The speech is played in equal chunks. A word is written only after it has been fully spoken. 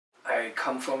I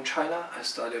come from China. I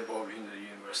studied abroad in the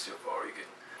University of Oregon.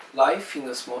 Life in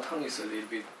a small town is a little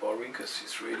bit boring because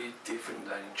it's really different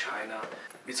than in China.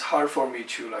 It's hard for me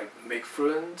to make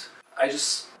friends. I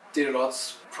just did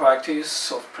lots of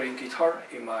practice of playing guitar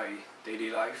in my daily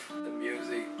life. The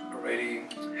music really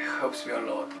helps me a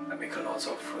lot. I make lots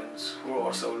of friends who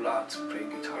also love playing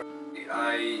guitar.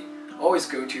 I always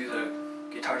go to the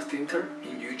guitar center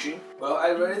in Eugene. Well, I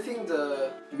really think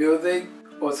the music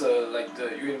was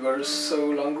the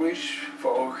universal language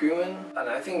for all human. And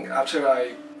I think after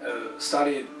I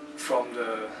studied from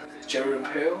the Jerry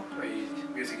Pale, my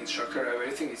music instructor, I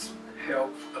really think it's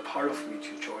helped a part of me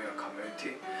to join a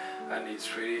community, and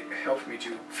it's really helped me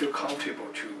to feel comfortable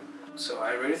too. So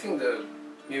I really think the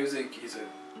music is a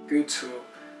good tool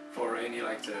for any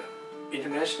the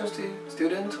international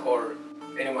student or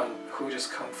anyone who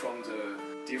just come from the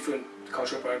different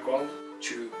cultural background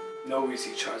to know with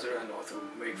each other and also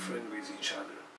make friends with each other.